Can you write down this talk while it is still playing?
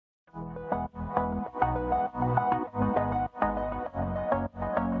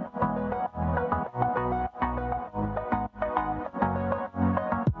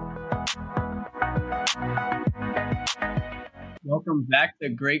welcome back to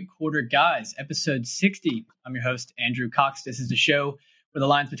Great Quarter Guys, episode 60. I'm your host, Andrew Cox. This is the show where the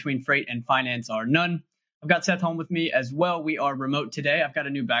lines between freight and finance are none. I've got Seth home with me as well. We are remote today. I've got a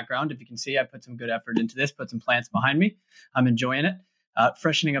new background. If you can see, I put some good effort into this, put some plants behind me. I'm enjoying it.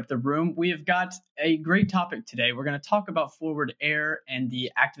 Freshening up the room. We have got a great topic today. We're going to talk about Forward Air and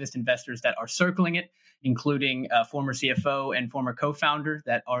the activist investors that are circling it, including a former CFO and former co-founder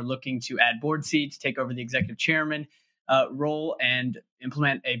that are looking to add board seats, take over the executive chairman role, and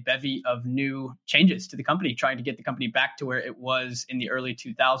implement a bevy of new changes to the company, trying to get the company back to where it was in the early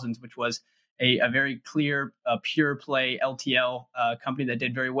 2000s, which was a very clear, pure play LTL company that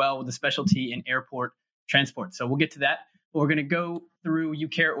did very well with a specialty in airport transport. So we'll get to that. But we're going to go through You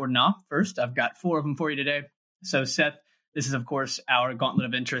Care or Not first. I've got 4 of them for you today. So Seth, this is, of course, our gauntlet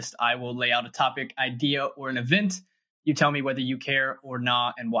of interest. I will lay out a topic, idea, or an event. You tell me whether you care or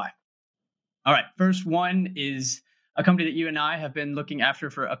not and why. All right. First one is a company that you and I have been looking after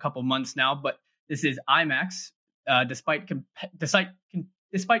for a couple months now, but this is IMAX. Despite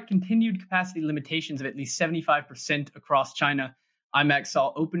continued capacity limitations of at least 75% across China, IMAX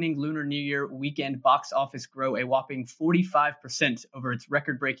saw opening Lunar New Year weekend box office grow a whopping 45% over its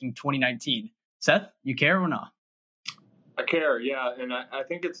record-breaking 2019. Seth, you care or not? I care, yeah, and I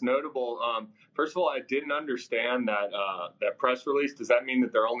think it's notable. First of all, I didn't understand that press release. Does that mean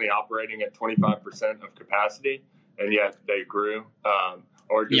that they're only operating at 25% of capacity, and yet they grew?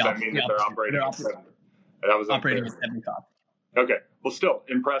 Or does that mean that they're operating at 70? That was operating at 75. Okay, well, still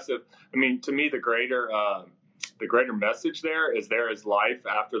impressive. I mean, to me, the greater message there is life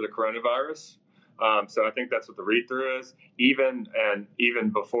after the coronavirus. So I think that's what the read-through is, even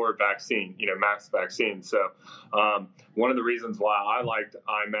before vaccine, mass vaccine. So one of the reasons why I liked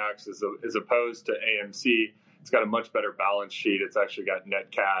IMAX as opposed to AMC, it's got a much better balance sheet. It's actually got net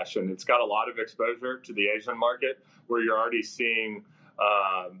cash, and it's got a lot of exposure to the Asian market, where you're already seeing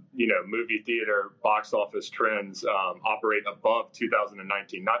movie theater box office trends operate above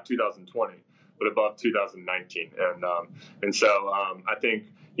 2019, not 2020, but above 2019. And so I think,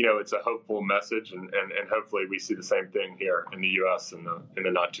 it's a hopeful message, and hopefully we see the same thing here in the U.S. in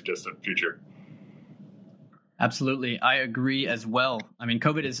the not too distant future. Absolutely. I agree as well. I mean,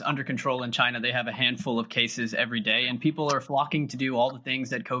 COVID is under control in China. They have a handful of cases every day, and people are flocking to do all the things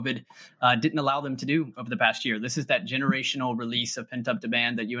that COVID didn't allow them to do over the past year. This is that generational release of pent-up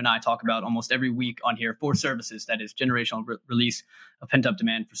demand that you and I talk about almost every week on here for services. That is generational release of pent-up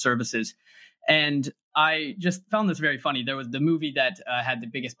demand for services. And I just found this very funny. There was the movie that had the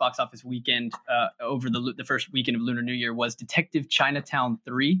biggest box office weekend over the first weekend of Lunar New Year was Detective Chinatown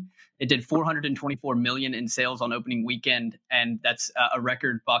 3. It did $424 million in sales on opening weekend, and that's a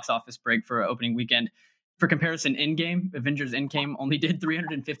record box office break for opening weekend. For comparison, Avengers Endgame only did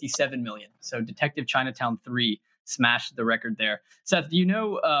 $357 million. So Detective Chinatown 3 smashed the record there. Seth, do you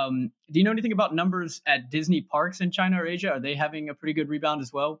know anything about numbers at Disney parks in China or Asia? Are they having a pretty good rebound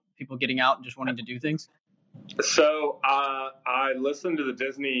as well? People getting out and just wanting to do things? So I listened to the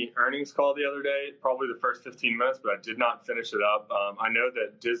Disney earnings call the other day, probably the first 15 minutes, but I did not finish it up. I know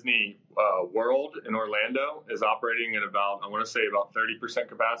that Disney World in Orlando is operating at about 30%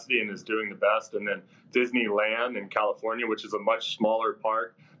 capacity and is doing the best. And then Disneyland in California, which is a much smaller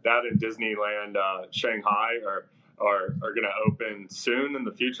park, that and Disneyland Shanghai are going to open soon in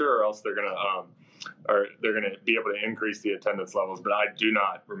the future, or else they're going to be able to increase the attendance levels. But I do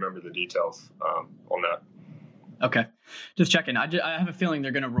not remember the details on that. Okay. Just checking. I have a feeling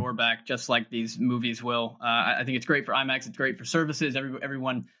they're going to roar back just like these movies will. I think it's great for IMAX. It's great for services.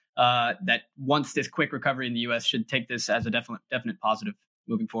 Everyone that wants this quick recovery in the U.S. should take this as a definite positive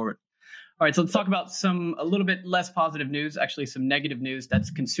moving forward. All right. So let's talk about a little bit less positive news, actually some negative news.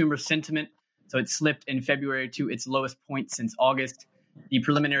 That's consumer sentiment. So it slipped in February to its lowest point since August. The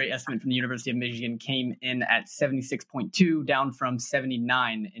preliminary estimate from the University of Michigan came in at 76.2, down from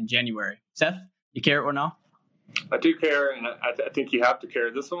 79 in January. Seth, you care or not? I do care, and I think you have to care.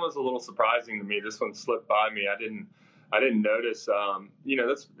 This one was a little surprising to me. This one slipped by me. I didn't notice.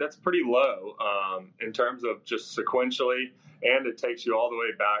 That's pretty low in terms of just sequentially, and it takes you all the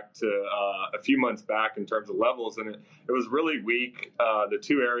way back to a few months back in terms of levels. And it was really weak. The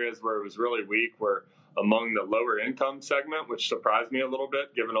two areas where it was really weak were among the lower income segment, which surprised me a little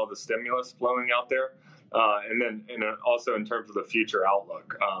bit given all the stimulus flowing out there. And also in terms of the future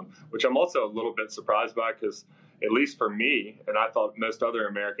outlook, which I'm also a little bit surprised by because, at least for me, and I thought most other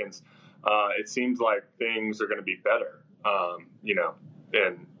Americans, it seems like things are going to be better,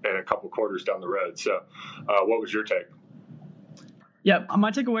 in a couple quarters down the road. So what was your take? Yeah, my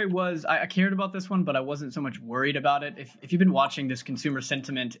takeaway was I cared about this one, but I wasn't so much worried about it. If you've been watching this consumer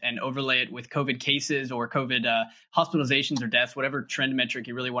sentiment and overlay it with COVID cases or COVID hospitalizations or deaths, whatever trend metric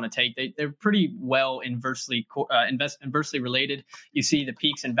you really want to take, they're pretty well inversely related. You see the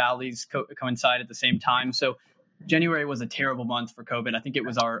peaks and valleys coincide at the same time. So January was a terrible month for COVID. I think it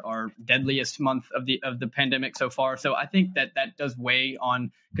was our deadliest month of the pandemic so far. So I think that does weigh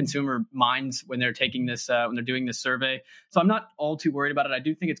on consumer minds when they're taking this when they're doing this survey. So I'm not all too worried about it. I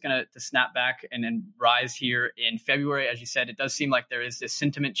do think it's going to snap back and then rise here in February. As you said, it does seem like there is this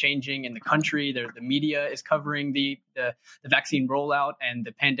sentiment changing in the country. The media is covering the vaccine rollout and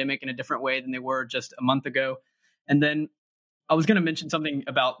the pandemic in a different way than they were just a month ago. And then I was going to mention something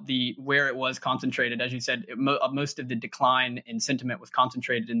about where it was concentrated. As you said, most of the decline in sentiment was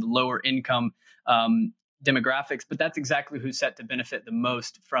concentrated in the lower income demographics, but that's exactly who's set to benefit the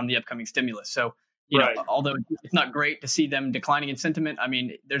most from the upcoming stimulus. So, Right. although it's not great to see them declining in sentiment, I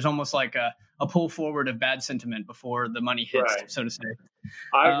mean, there's almost like a pull forward of bad sentiment before the money hits, Right. so to say.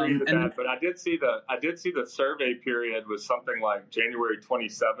 I agree with that, but I did see the survey period was something like January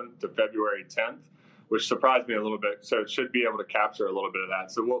 27th to February 10th, which surprised me a little bit. So it should be able to capture a little bit of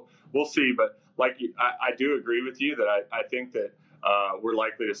that. So we'll see. But I do agree with you that I think that we're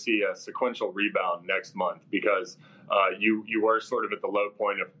likely to see a sequential rebound next month because you were sort of at the low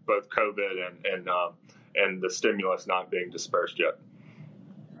point of both COVID and the stimulus not being dispersed yet.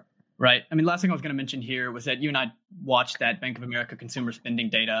 Right. I mean, last thing I was going to mention here was that you and I watched that Bank of America consumer spending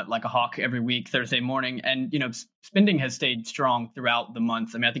data like a hawk every week, Thursday morning. And, spending has stayed strong throughout the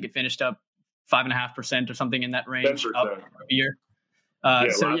month. I mean, I think it finished up 5.5% or something in that range 10%. up a year.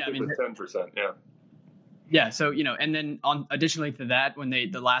 Last I week mean, was 10%. Yeah. Yeah. So, and then additionally to that, when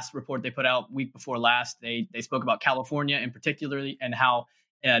the last report they put out week before last, they spoke about California in particularly and how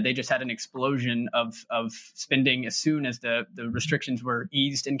they just had an explosion of spending as soon as the restrictions were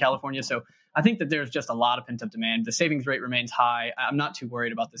eased in California. So I think that there's just a lot of pent up demand. The savings rate remains high. I'm not too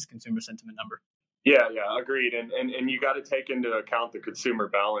worried about this consumer sentiment number. Yeah, agreed. And you got to take into account the consumer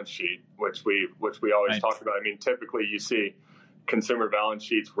balance sheet, which we always Right. talk about. I mean, typically you see consumer balance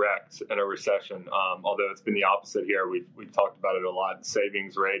sheets wrecked in a recession. Although it's been the opposite here. We've talked about it a lot. The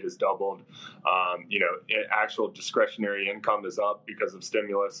savings rate has doubled. Actual discretionary income is up because of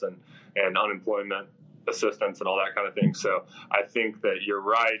stimulus and unemployment assistance and all that kind of thing. So I think that you're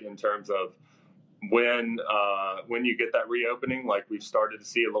right in terms of when you get that reopening, like we've started to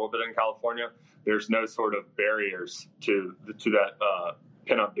see a little bit in California, there's no sort of barriers to that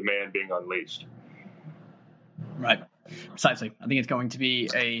pent-up demand being unleashed. Right. Precisely. I think it's going to be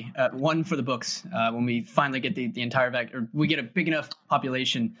a one for the books when we finally get the entire or we get a big enough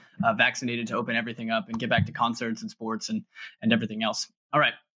population vaccinated to open everything up and get back to concerts and sports and everything else. All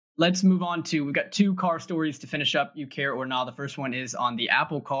right. Let's move on we've got two car stories to finish up. You care or not. The first one is on the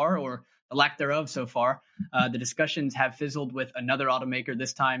Apple car, or the lack thereof so far. The discussions have fizzled with another automaker.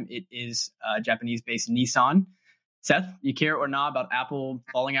 This time it is Japanese-based Nissan. Seth, you care or not about Apple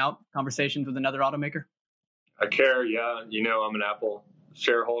falling out conversations with another automaker? I care, yeah. I'm an Apple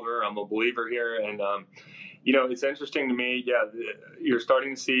shareholder. I'm a believer here. And, it's interesting to me. Yeah, you're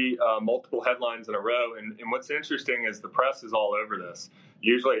starting to see multiple headlines in a row. And what's interesting is the press is all over this.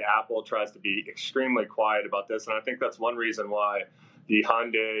 Usually Apple tries to be extremely quiet about this. And I think that's one reason why the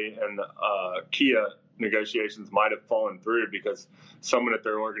Hyundai and the Kia negotiations might have fallen through, because someone at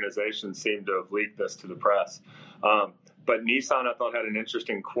their organization seemed to have leaked this to the press. But Nissan, I thought, had an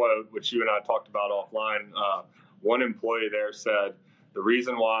interesting quote, which you and I talked about offline. One employee there said, the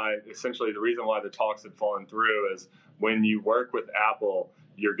reason why the talks had fallen through is when you work with Apple,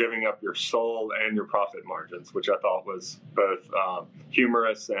 you're giving up your soul and your profit margins, which I thought was both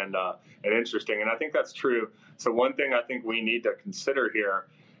humorous and interesting. And I think that's true. So one thing I think we need to consider here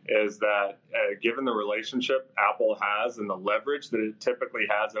is that given the relationship Apple has and the leverage that it typically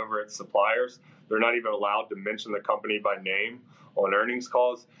has over its suppliers, they're not even allowed to mention the company by name on earnings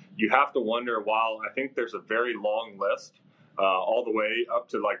calls. You have to wonder, while I think there's a very long list all the way up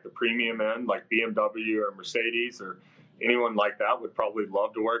to like the premium end, like BMW or Mercedes or anyone like that would probably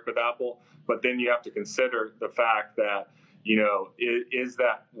love to work with Apple. But then you have to consider the fact that, is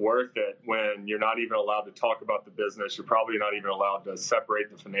that worth it when you're not even allowed to talk about the business? You're probably not even allowed to separate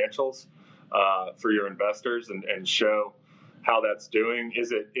the financials for your investors and show how that's doing.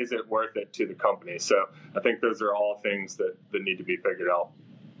 Is it worth it to the company? So I think those are all things that need to be figured out.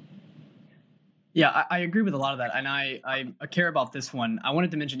 Yeah, I agree with a lot of that, and I care about this one. I wanted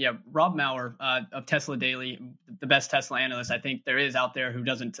to mention, Rob Maurer of Tesla Daily, the best Tesla analyst I think there is out there, who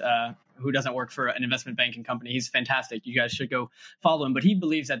who doesn't work for an investment banking company. He's fantastic. You guys should go follow him. But he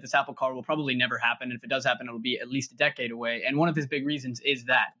believes that this Apple car will probably never happen. And if it does happen, it'll be at least a decade away. And one of his big reasons is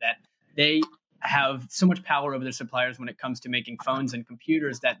that they have so much power over their suppliers when it comes to making phones and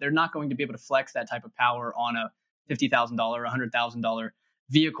computers that they're not going to be able to flex that type of power on a $50,000, $100,000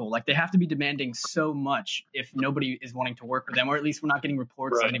 vehicle. Like, they have to be demanding so much if nobody is wanting to work with them, or at least we're not getting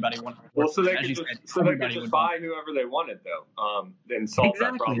reports of anybody wanting to work with them. They could just buy whoever they wanted, though, and solve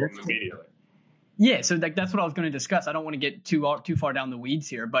that problem immediately. Yeah, so that's what I was going to discuss. I don't want to get too far down the weeds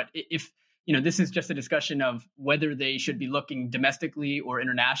here, but if this is just a discussion of whether they should be looking domestically or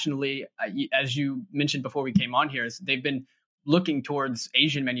internationally. As you mentioned before we came on here, they've been looking towards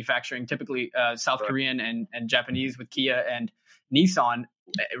Asian manufacturing, typically South Korean and Japanese with Kia and Nissan,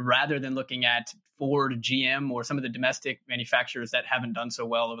 rather than looking at Ford, GM, or some of the domestic manufacturers that haven't done so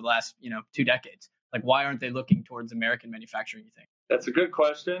well over the last 2 decades. Like, why aren't they looking towards American manufacturing, you think? That's a good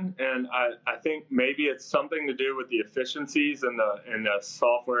question, and I think maybe it's something to do with the efficiencies and the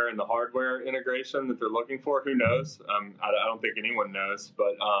software and the hardware integration that they're looking for. Who knows? I don't think anyone knows,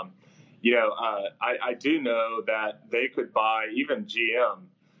 but I do know that they could buy even GM.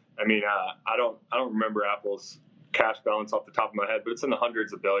 I mean, I don't remember Apple's cash balance off the top of my head, but it's in the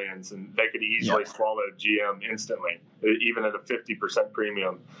hundreds of billions, and they could easily swallow GM instantly, even at a 50%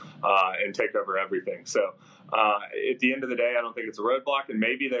 premium, and take over everything. So at the end of the day, I don't think it's a roadblock, and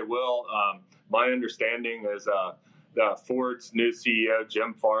maybe they will. My understanding is Ford's new CEO,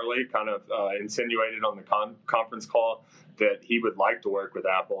 Jim Farley, kind of insinuated on the conference call that he would like to work with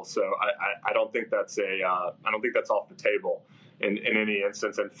Apple. So I don't think that's off the table in any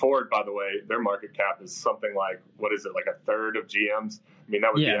instance. And Ford, by the way, their market cap is something like, what is it, like a third of GM's? I mean,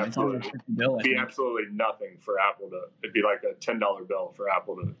 that would be absolutely nothing for Apple it'd be like a $10 bill for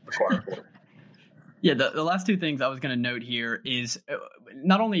Apple to acquire Ford. Yeah, the last two things I was going to note here is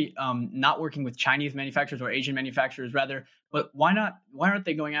not only not working with Chinese manufacturers or Asian manufacturers, rather, but why aren't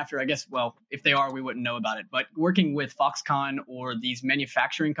they going after, I guess, well, if they are, we wouldn't know about it, but working with Foxconn or these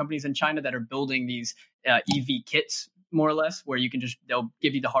manufacturing companies in China that are building these EV kits, more or less, where they'll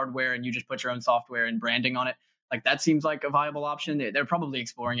give you the hardware and you just put your own software and branding on it. Like, that seems like a viable option. They're probably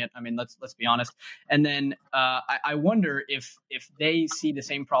exploring it. I mean, let's be honest. And then I wonder if they see the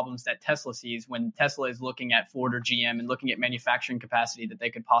same problems that Tesla sees when Tesla is looking at Ford or GM and looking at manufacturing capacity that they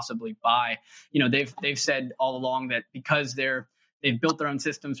could possibly buy. They've said all along that because they've built their own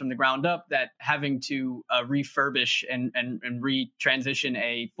systems from the ground up, that having to refurbish and retransition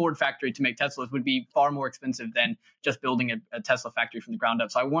a Ford factory to make Teslas would be far more expensive than just building a Tesla factory from the ground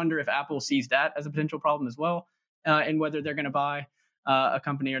up. So I wonder if Apple sees that as a potential problem as well. And whether they're going to buy a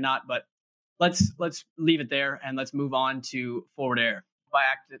company or not. But let's leave it there and let's move on to Forward Air by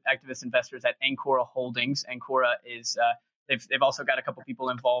activist investors at Ancora Holdings. Ancora is they've also got a couple people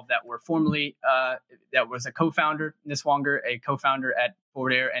involved that were formerly that was a co-founder, Niswanger, a co-founder at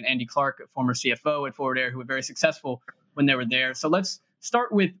Forward Air, and Andy Clark, a former CFO at Forward Air, who were very successful when they were there. So let's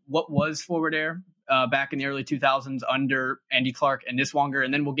start with what was Forward Air back in the early 2000s under Andy Clark and Niswanger,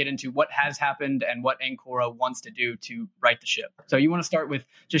 and then we'll get into what has happened and what Ancora wants to do to right the ship. So you want to start with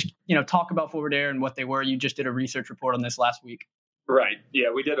just, talk about Forward Air and what they were. You just did a research report on this last week. Right.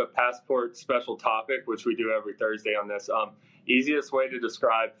 Yeah, we did a passport special topic, which we do every Thursday on this. Easiest way to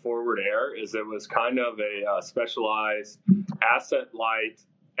describe Forward Air is it was kind of a specialized asset-light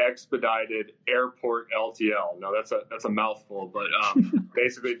expedited airport LTL. Now that's a mouthful, but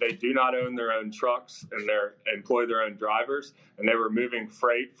basically they do not own their own trucks and they employ their own drivers, and they were moving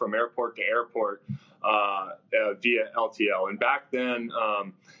freight from airport to airport via LTL. And back then,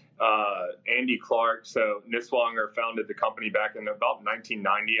 Andy Clark, so Niswanger founded the company back in about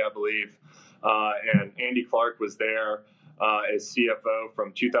 1990, I believe, and Andy Clark was there as CFO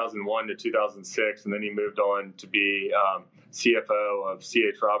from 2001 to 2006, and then he moved on to be CFO of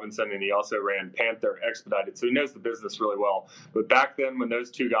C.H. Robinson, and he also ran Panther Expedited, so he knows the business really well. But back then, when those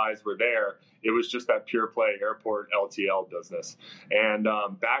two guys were there, it was just that pure play airport LTL business. And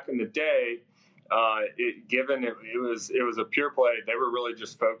back in the day, it was a pure play, they were really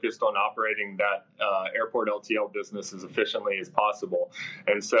just focused on operating that airport LTL business as efficiently as possible.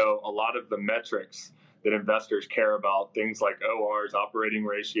 And so a lot of the metrics that investors care about, things like ORs, operating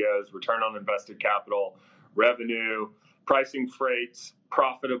ratios, return on invested capital, revenue, pricing freights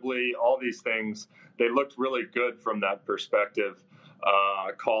profitably, all these things, they looked really good from that perspective.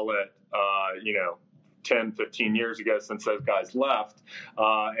 Call it, 10, 15 years ago since those guys left.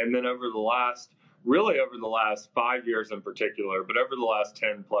 And then over the last 5 years in particular, but over the last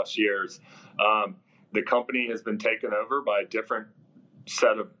 10 plus years, the company has been taken over by a different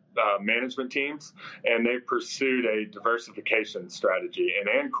set of management teams, and they've pursued a diversification strategy. And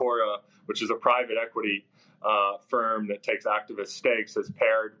Ancora, which is a private equity firm that takes activist stakes, has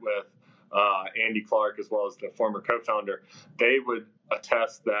paired with Andy Clark as well as the former co-founder. They would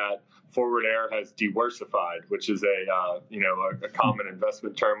attest that Forward Air has diversified, which is a common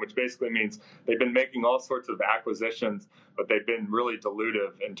investment term, which basically means they've been making all sorts of acquisitions, but they've been really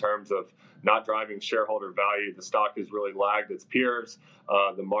dilutive in terms of not driving shareholder value. The stock has really lagged its peers.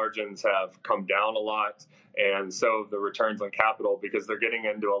 The margins have come down a lot, and so the returns on capital, because they're getting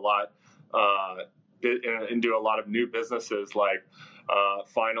into a lot of new businesses like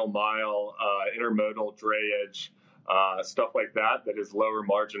final mile, intermodal drayage, stuff like that is lower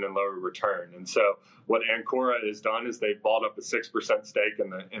margin and lower return. And so what Ancora has done is they've bought up a 6% stake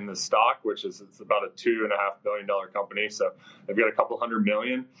in the stock, which is it's about a $2.5 billion company. So they've got a couple $100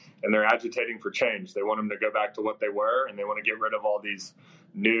 million, and they're agitating for change. They want them to go back to what they were, and they want to get rid of all these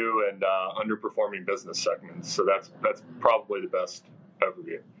new and underperforming business segments. So that's probably the best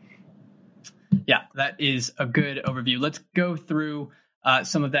overview. Yeah, that is a good overview. Let's go through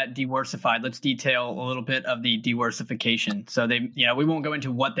some of that diversified. Let's detail a little bit of the diversification. So we won't go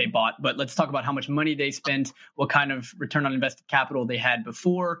into what they bought, but let's talk about how much money they spent, what kind of return on invested capital they had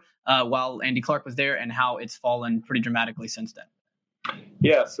before while Andy Clark was there, and how it's fallen pretty dramatically since then.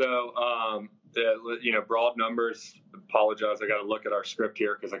 Yeah, so broad numbers. Apologize, I got to look at our script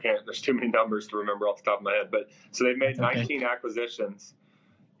here because I can't. There's too many numbers to remember off the top of my head. But so they've made 19 acquisitions,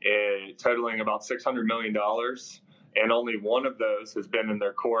 totaling about $600 million. And only one of those has been in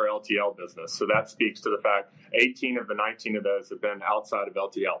their core LTL business. So that speaks to the fact 18 of the 19 of those have been outside of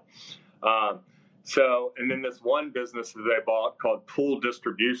LTL. And then this one business that they bought called Pool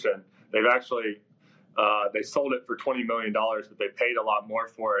Distribution, they've actually, they sold it for $20 million, but they paid a lot more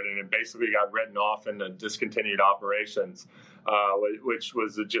for it. And it basically got written off into discontinued operations, which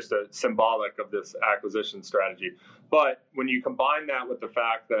was just a symbolic of this acquisition strategy. But when you combine that with the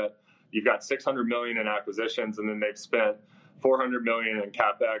fact that you've got $600 million in acquisitions, and then they've spent $400 million in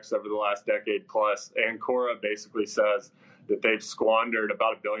CapEx over the last decade plus, Ancora basically says that they've squandered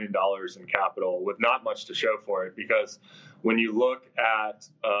about $1 billion in capital with not much to show for it. Because when you look at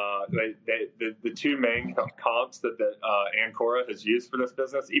the two main comps that Ancora has used for this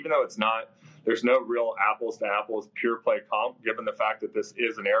business, even though there's no real apples to apples pure play comp, given the fact that this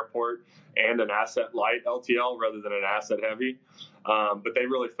is an airport and an asset light LTL rather than an asset heavy. But they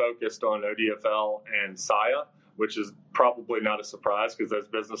really focused on ODFL and Saia, which is probably not a surprise because those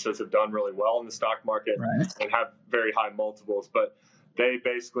businesses have done really well in the stock market and have very high multiples. But they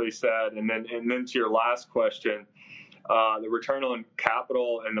basically said, and then to your last question, the return on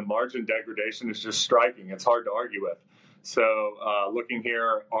capital and the margin degradation is just striking. It's hard to argue with. So looking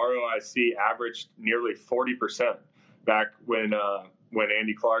here, ROIC averaged nearly 40% back when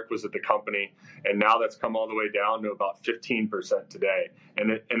Andy Clark was at the company, and now that's come all the way down to about 15% today.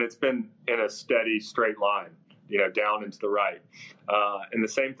 And it's been in a steady straight line, down and to the right. And the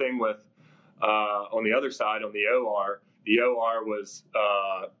same thing with on the other side, on the OR. The OR was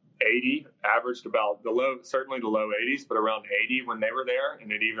 80, averaged about certainly the low 80s, but around 80 when they were there,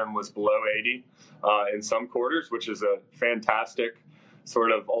 and it even was below 80 in some quarters, which is a fantastic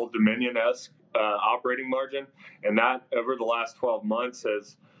sort of Old Dominion-esque operating margin. And that over the last 12 months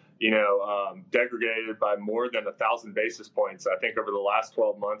has degraded by more than 1,000 basis points. I think over the last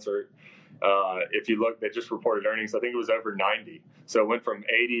 12 months, or if you look, they just reported earnings, I think it was over 90. So it went from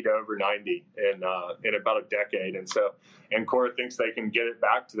 80 to over 90 in about a decade. And so Ancora thinks they can get it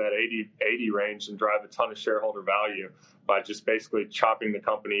back to that 80 range and drive a ton of shareholder value by just basically chopping the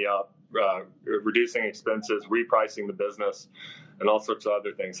company up, reducing expenses, repricing the business, and all sorts of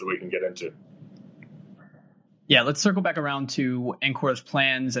other things that we can get into. Yeah, let's circle back around to Ancora's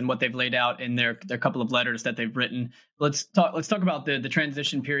plans and what they've laid out in their couple of letters that they've written. Let's talk about the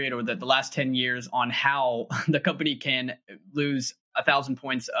transition period, or the last 10 years, on how the company can lose 1,000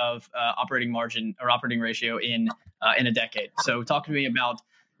 points of operating margin or operating ratio in a decade. So talk to me about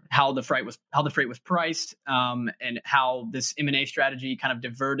how the freight was priced, and how this M&A strategy kind of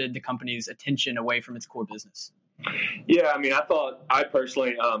diverted the company's attention away from its core business. Yeah, I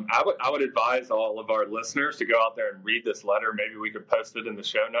personally, I would advise all of our listeners to go out there and read this letter. Maybe we could post it in the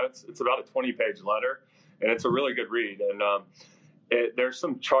show notes. It's about a 20-page letter, and it's a really good read. And there's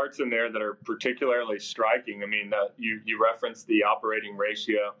some charts in there that are particularly striking. You referenced the operating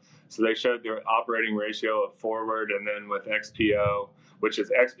ratio. So they showed the operating ratio of Forward, and then with XPO, which is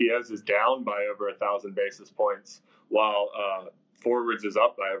XPO's is down by over 1,000 basis points, while Forwards is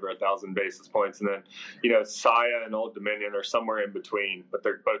up by over 1,000 basis points. And then, Saia and Old Dominion are somewhere in between, but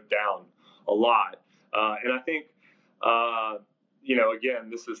they're both down a lot. And I think again,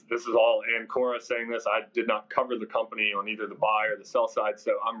 this is all Ancora saying this. I did not cover the company on either the buy or the sell side,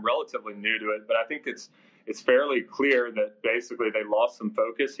 so I'm relatively new to it. But I think it's fairly clear that basically they lost some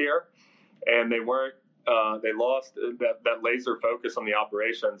focus here, and they weren't. They lost that laser focus on the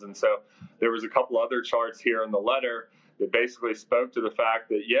operations, and so there was a couple other charts here in the letter that basically spoke to the fact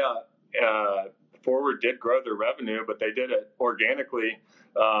that Forward did grow their revenue, but they did it organically.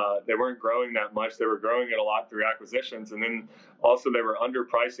 They weren't growing that much. They were growing it a lot through acquisitions. And then also they were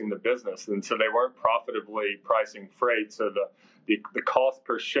underpricing the business. And so they weren't profitably pricing freight. So the cost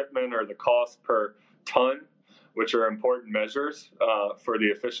per shipment or the cost per ton, which are important measures for the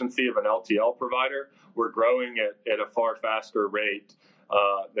efficiency of an LTL provider, were growing at a far faster rate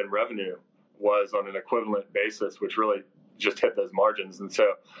than revenue was on an equivalent basis, which really just hit those margins. And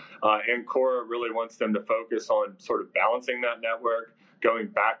so Ancora really wants them to focus on sort of balancing that network, going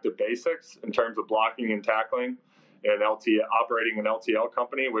back to basics in terms of blocking and tackling and operating an LTL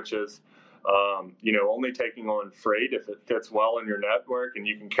company, which is only taking on freight if it fits well in your network and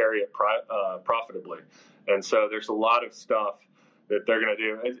you can carry it profitably. And so there's a lot of stuff that they're going to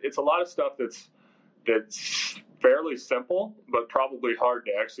do. It's a lot of stuff that's fairly simple, but probably hard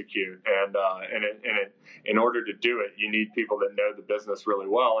to execute. And in order to do it, you need people that know the business really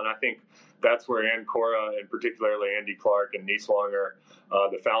well. And I think that's where Ancora, and particularly Andy Clark and Nieswanger,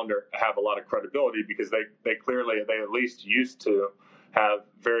 the founder, have a lot of credibility because they at least used to have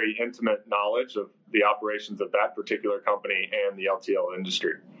very intimate knowledge of the operations of that particular company and the LTL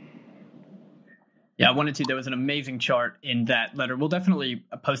industry. Yeah, I wanted to. There was an amazing chart in that letter. We'll definitely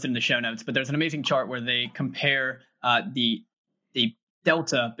post it in the show notes, but there's an amazing chart where they compare the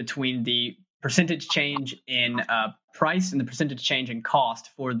delta between the percentage change in price and the percentage change in cost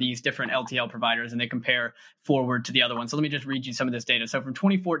for these different LTL providers, and they compare Forward to the other one. So let me just read you some of this data. So from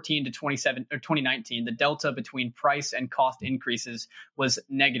 2014 to 2019, the delta between price and cost increases was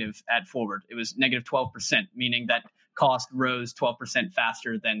negative at Forward. It was negative 12%, meaning that cost rose 12%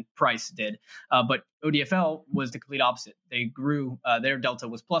 faster than price did. But ODFL was the complete opposite. They grew, their delta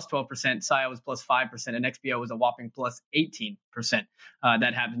was plus 12%, SIA was plus 5%, and XPO was a whopping plus 18%.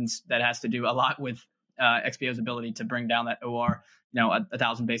 That has to do a lot with XPO's ability to bring down that OR,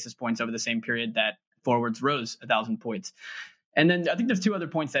 1,000 basis points over the same period that Forward's rose 1,000 points. And then I think there's two other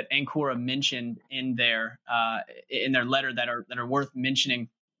points that Ancora mentioned in their letter that are worth mentioning.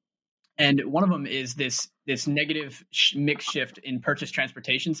 And one of them is this negative mix shift in purchase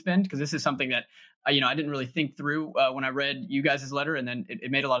transportation spend, because this is something that I didn't really think through when I read you guys' letter, and then it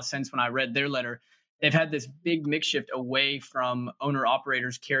made a lot of sense when I read their letter. They've had this big mix shift away from owner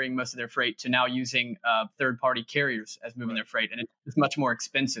operators carrying most of their freight to now using third-party carriers as moving their freight, and it's much more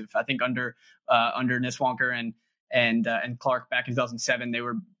expensive. I think under Niswanger and Clark back in 2007, they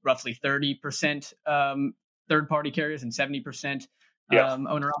were roughly 30% third-party carriers and 70%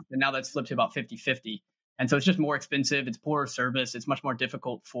 owner op, and now that's flipped to about 50-50. And so it's just more expensive. It's poorer service. It's much more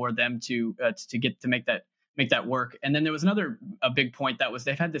difficult for them to make that work. And then there was a big point that was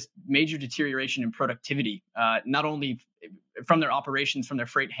they've had this major deterioration in productivity, not only from their operations, from their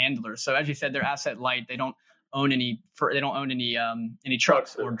freight handlers. So as you said, they're asset light. They don't own any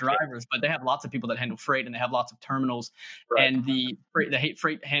trucks or drivers, but they have lots of people that handle freight, and they have lots of terminals. Right. And the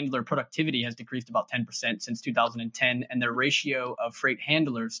freight handler productivity has decreased about 10% since 2010, and their ratio of freight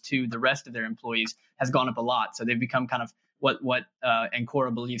handlers to the rest of their employees has gone up a lot. So they've become kind of what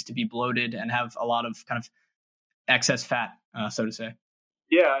Ancora believes to be bloated and have a lot of kind of excess fat, so to say.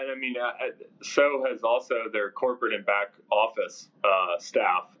 Yeah, and I mean, so has also their corporate and back office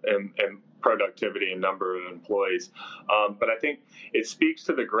staff and productivity and number of employees. But I think it speaks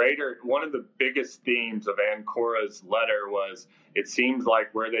to one of the biggest themes of Ancora's letter was it seems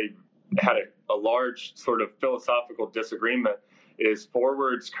like where they had a large sort of philosophical disagreement is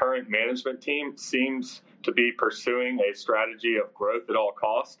Forward's current management team seems to be pursuing a strategy of growth at all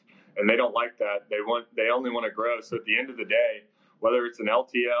costs, and they don't like that. They only want to grow. So at the end of the day, whether it's an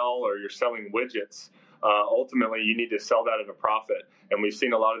LTL or you're selling widgets, ultimately you need to sell that at a profit. And we've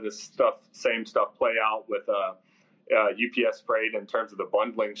seen a lot of this same stuff play out with UPS Freight in terms of the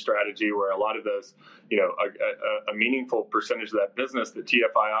bundling strategy, where a lot of those, a meaningful percentage of that business that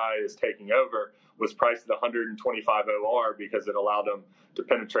TFII is taking over was priced at 125 OR because it allowed them to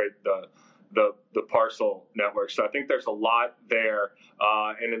penetrate the parcel network. So I think there's a lot there.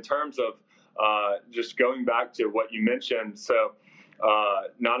 And in terms of just going back to what you mentioned, so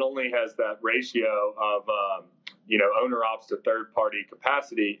not only has that ratio of owner ops to third party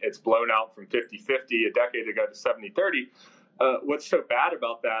capacity, it's blown out from 50-50 a decade ago to 70-30. What's so bad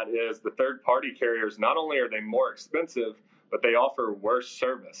about that is the third party carriers, not only are they more expensive, but they offer worse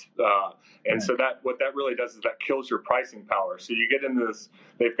service. And so what that really does is that kills your pricing power. So you get into this,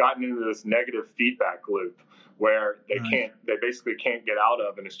 they've gotten into this negative feedback loop where they basically can't get out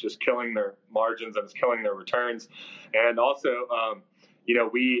of, and it's just killing their margins and it's killing their returns. And also,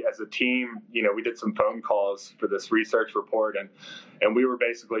 we as a team, we did some phone calls for this research report, and we were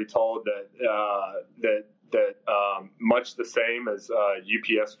basically told that much the same as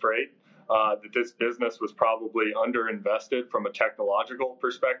UPS Freight, that this business was probably underinvested from a technological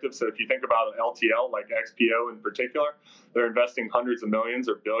perspective. So if you think about an LTL, like XPO in particular, they're investing hundreds of millions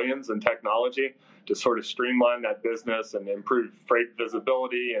or billions in technology to sort of streamline that business and improve freight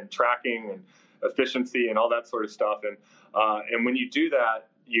visibility and tracking and efficiency and all that sort of stuff. And when you do that,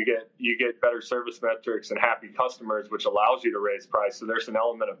 you get better service metrics and happy customers, which allows you to raise price. So there's an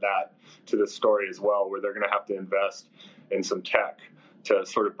element of that to this story as well, where they're going to have to invest in some tech to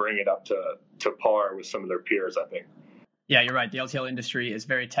sort of bring it up to par with some of their peers, I think. Yeah, you're right. The LTL industry is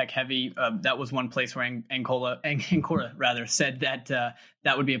very tech heavy. That was one place where Ancora said that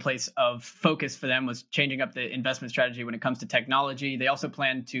that would be a place of focus for them, was changing up the investment strategy when it comes to technology. They also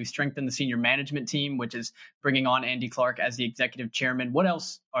plan to strengthen the senior management team, which is bringing on Andy Clark as the executive chairman. What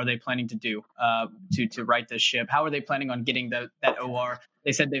else are they planning to do to right this ship? How are they planning on getting that OR?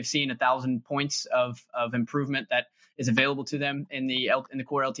 They said they've seen 1,000 points of improvement that is available to them in the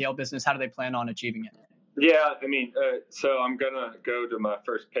core LTL business. How do they plan on achieving it? Yeah, so I'm going to go to my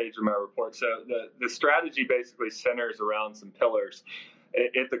first page of my report. So the strategy basically centers around some pillars.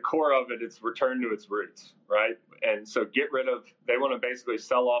 At the core of it, it's return to its roots, right? And so they want to basically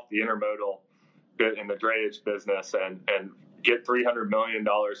sell off the intermodal bit in the drayage business and get $300 million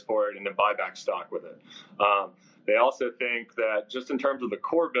for it and then buy back stock with it. They also think that just in terms of the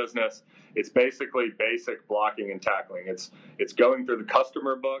core business, it's basically basic blocking and tackling. It's going through the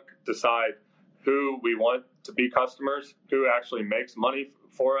customer book, decide who we want to be customers, who actually makes money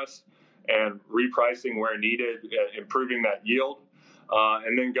for us, and repricing where needed, improving that yield,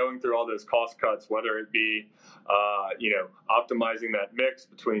 and then going through all those cost cuts, whether it be, optimizing that mix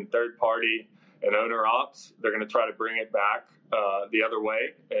between third party and owner ops. They're going to try to bring it back the other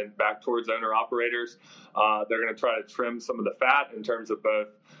way and back towards owner operators. They're going to try to trim some of the fat in terms of both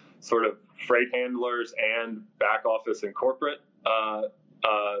sort of freight handlers and back office and corporate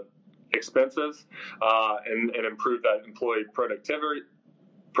expenses, and improve that employee productivity,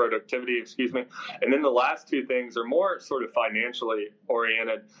 And then the last two things are more sort of financially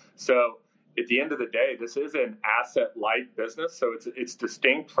oriented. So at the end of the day, this is an asset light business. So it's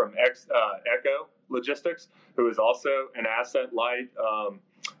distinct from Echo Logistics, who is also an asset light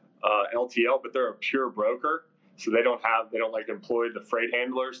LTL, but they're a pure broker. So they don't like employ the freight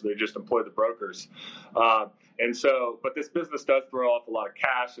handlers. They just employ the brokers. But this business does throw off a lot of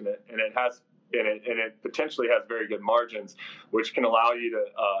cash, and it potentially has very good margins, which can allow you to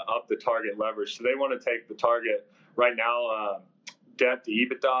up the target leverage. So they want to take the target right now. Debt to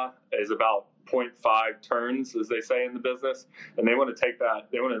EBITDA is about 0.5 turns, as they say in the business, and they want to take that.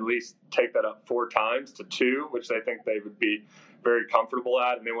 They want to at least take that up 4 times to 2, which they think they would be very comfortable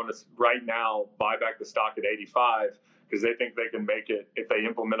at, and they want to right now buy back the stock at 85 because they think they can make it, if they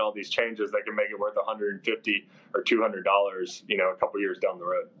implement all these changes, they can make it worth $150 or $200, a couple years down the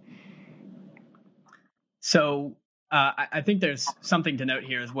road. So I think there's something to note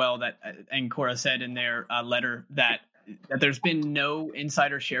here as well that Ancora said in their letter that there's been no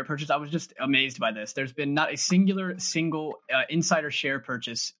insider share purchase. I was just amazed by this. There's been not a single insider share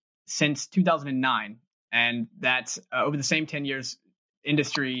purchase since 2009. And that's over the same 10 years,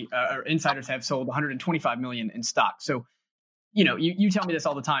 insiders have sold 125 million in stock. So, you tell me this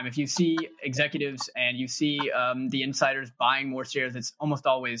all the time. If you see executives and you see the insiders buying more shares, it's almost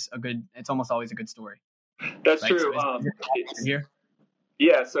always a good story. That's right? true. So here.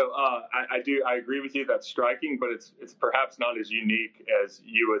 Yeah, so I agree with you. That's striking, but it's perhaps not as unique as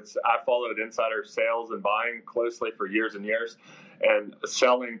you would. I followed insider sales and buying closely for years and years, and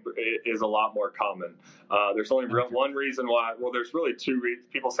selling is a lot more common. There's only one reason why. Well, there's really two reasons.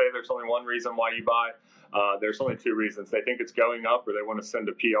 People say there's only one reason why you buy. There's only two reasons. They think it's going up, or they want to send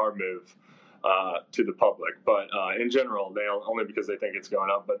a PR move to the public. But in general, they only because they think it's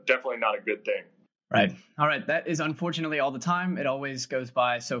going up, but definitely not a good thing. Right. All right. That is unfortunately all the time. It always goes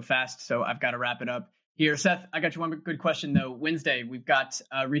by so fast. So I've got to wrap it up here. Seth, I got you one good question, though. Wednesday, we've got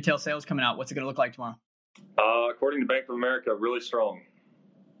retail sales coming out. What's it going to look like tomorrow? According to Bank of America, really strong.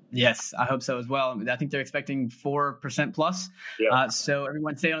 Yes, I hope so as well. I think they're expecting 4% plus. Yeah. So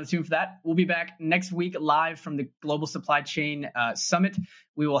everyone stay on the tune for that. We'll be back next week live from the Global Supply Chain Summit.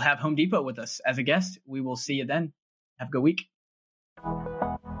 We will have Home Depot with us as a guest. We will see you then. Have a good week.